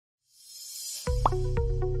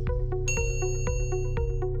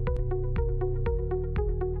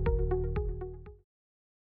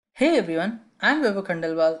Hey everyone, I'm Vibhu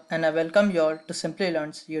Khandelwal and I welcome you all to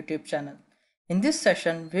Simplilearn's YouTube channel. In this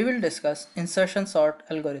session, we will discuss insertion sort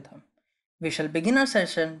algorithm. We shall begin our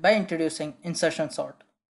session by introducing insertion sort.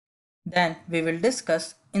 Then we will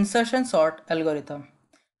discuss insertion sort algorithm.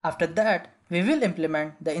 After that, we will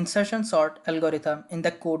implement the insertion sort algorithm in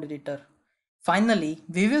the code editor. Finally,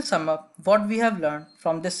 we will sum up what we have learned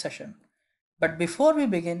from this session. But before we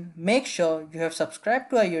begin, make sure you have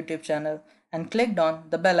subscribed to our YouTube channel and clicked on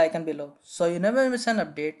the bell icon below so you never miss an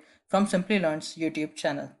update from Simplilearn's YouTube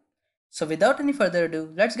channel. So without any further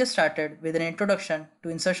ado, let's get started with an introduction to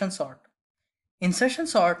insertion sort. Insertion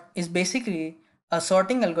sort is basically a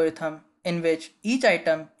sorting algorithm in which each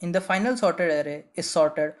item in the final sorted array is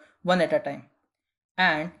sorted one at a time.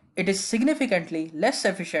 And it is significantly less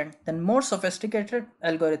efficient than more sophisticated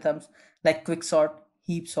algorithms like quicksort,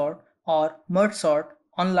 heap sort, or merge sort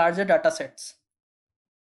on larger datasets.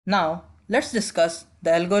 Now, let's discuss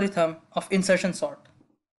the algorithm of insertion sort.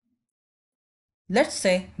 Let's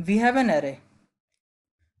say we have an array.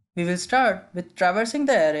 We will start with traversing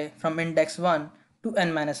the array from index 1 to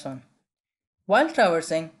n-1. While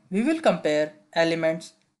traversing, we will compare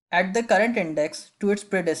elements at the current index to its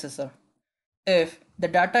predecessor. If the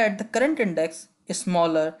data at the current index is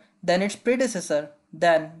smaller than its predecessor,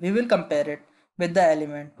 then we will compare it with the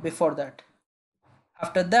element before that.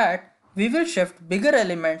 After that, we will shift bigger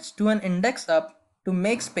elements to an index up to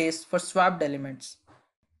make space for swapped elements.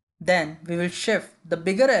 Then we will shift the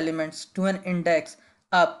bigger elements to an index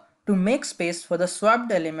up to make space for the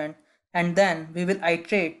swapped element, and then we will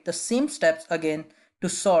iterate the same steps again to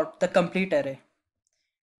sort the complete array.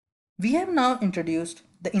 We have now introduced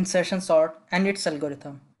the insertion sort and its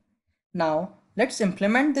algorithm. Now let's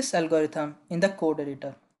implement this algorithm in the code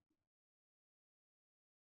editor.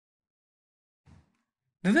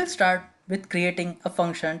 We will start with creating a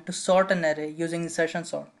function to sort an array using insertion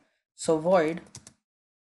sort. So void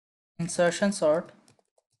insertion sort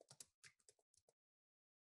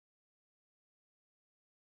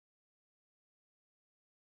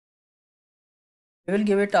we will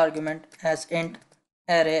give it argument as int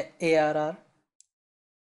array arr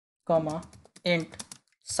comma int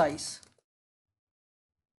size.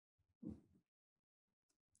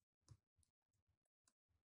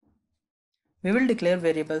 We will declare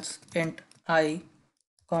variables int I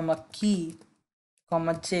comma key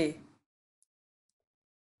comma j.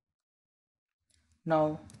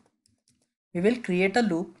 Now we will create a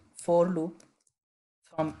loop for loop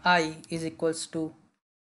from I is equals to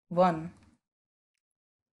 1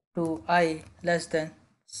 to I less than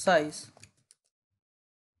size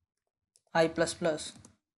I plus plus.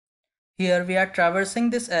 Here we are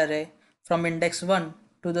traversing this array from index 1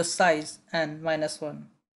 to the size n minus 1.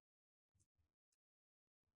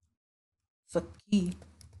 So key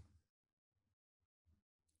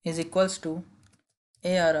is equals to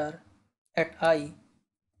arr at I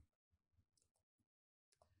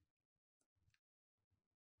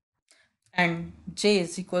and j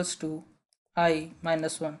is equals to I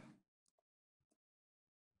minus 1.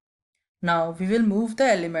 Now we will move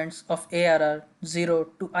the elements of arr 0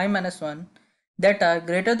 to I minus 1 that are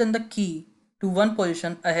greater than the key to one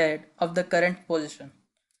position ahead of the current position.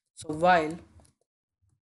 So while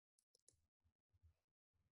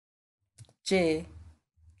j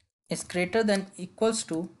is greater than equals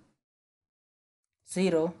to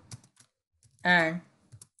 0 and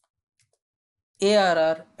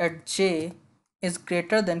arr at j is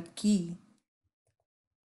greater than key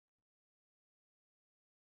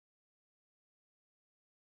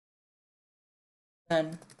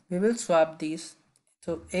then we will swap these.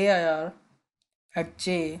 So arr at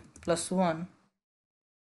j plus 1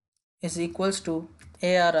 is equals to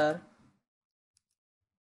arr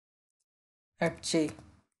at j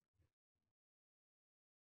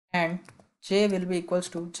and j will be equals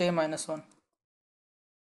to j minus 1.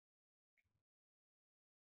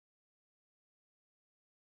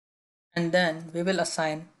 And then we will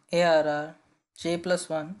assign arr j plus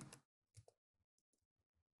 1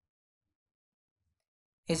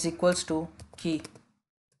 is equals to key.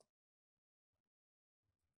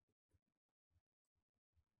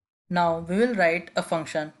 Now we will write a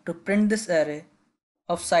function to print this array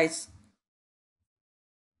of size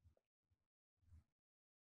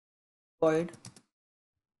void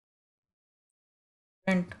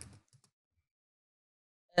print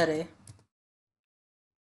array.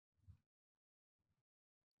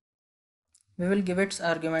 We will give its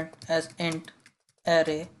argument as int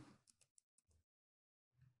array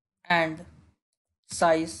and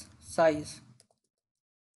size.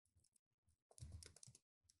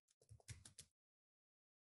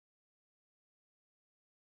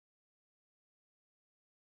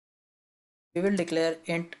 we will declare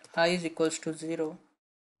int I is equals to 0.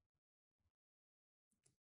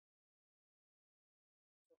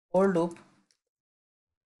 For loop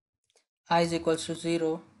I is equals to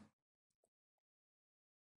 0,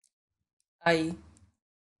 I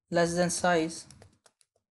less than size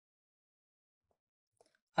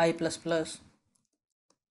I plus plus,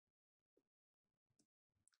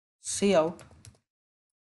 cout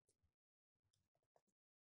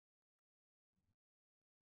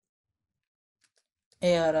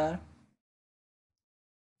arr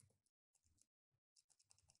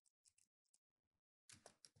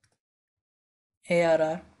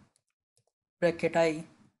arr bracket I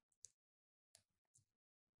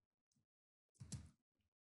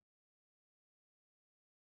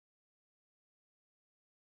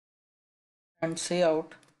and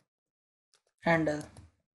cout handle.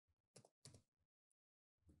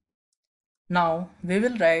 Now we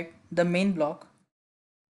will write the main block.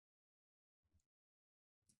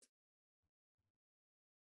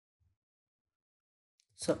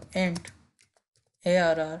 So int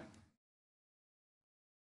arr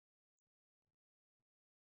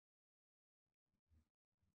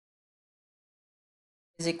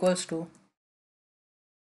is equals to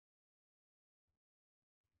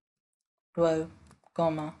 12,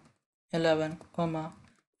 11,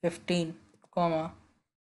 15,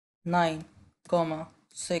 9,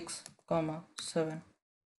 6, 7.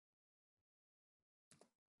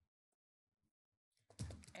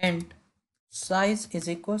 And size is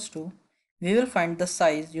equals to, we will find the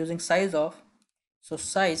size using size of, so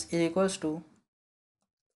size is equals to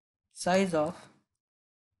size of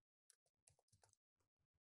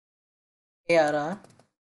arr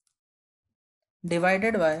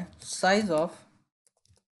divided by size of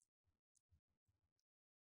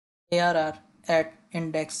arr at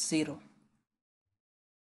index 0.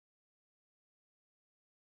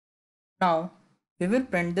 Now we will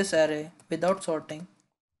print this array without sorting.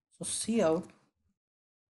 So cout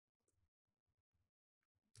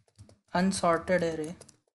unsorted array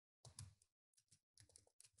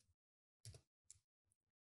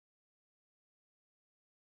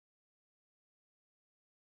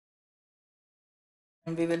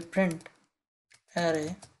and we will print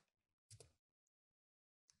array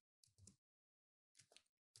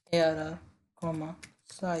arr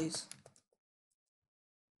size.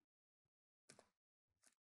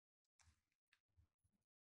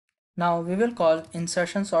 Now we will call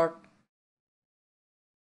insertion sort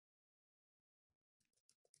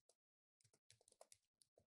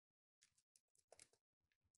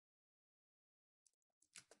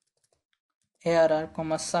arr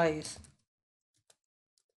size.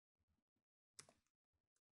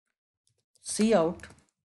 Cout,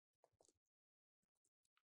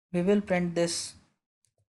 we will print this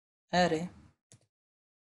array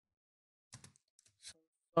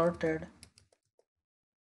sorted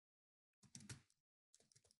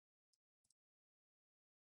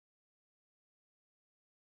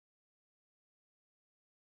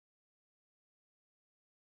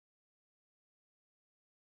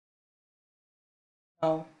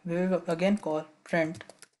Now we will again call print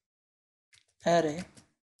array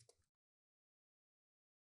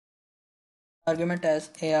argument as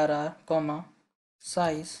arr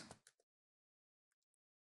size.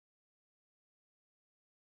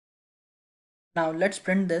 Now let's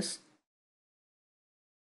print this.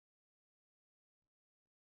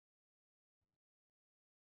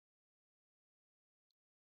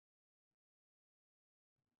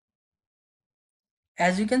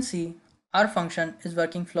 As you can see, our function is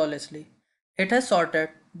working flawlessly. It has sorted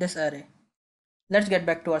this array. Let's get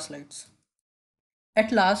back to our slides.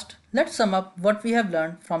 At last, let's sum up what we have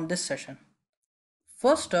learned from this session.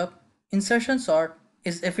 First up, insertion sort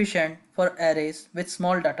is efficient for arrays with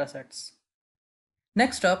small datasets.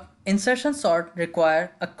 Next up, insertion sort requires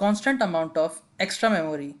a constant amount of extra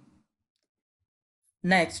memory.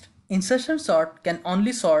 Next, insertion sort can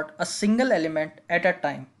only sort a single element at a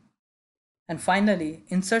time. And finally,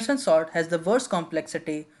 insertion sort has the worst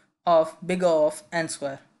complexity of big O of n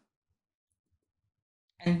square.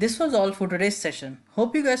 And this was all for today's session.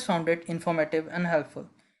 Hope you guys found it informative and helpful.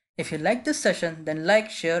 If you like this session, then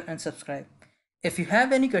like, share and subscribe. If you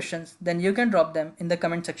have any questions, then you can drop them in the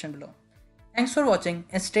comment section below. Thanks for watching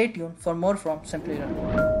and stay tuned for more from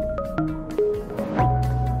Simplilearn.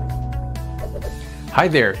 Hi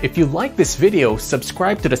there, if you like this video,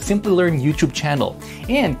 subscribe to the Simplilearn YouTube channel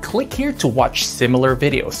and click here to watch similar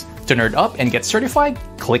videos. To nerd up and get certified,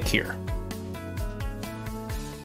 click here.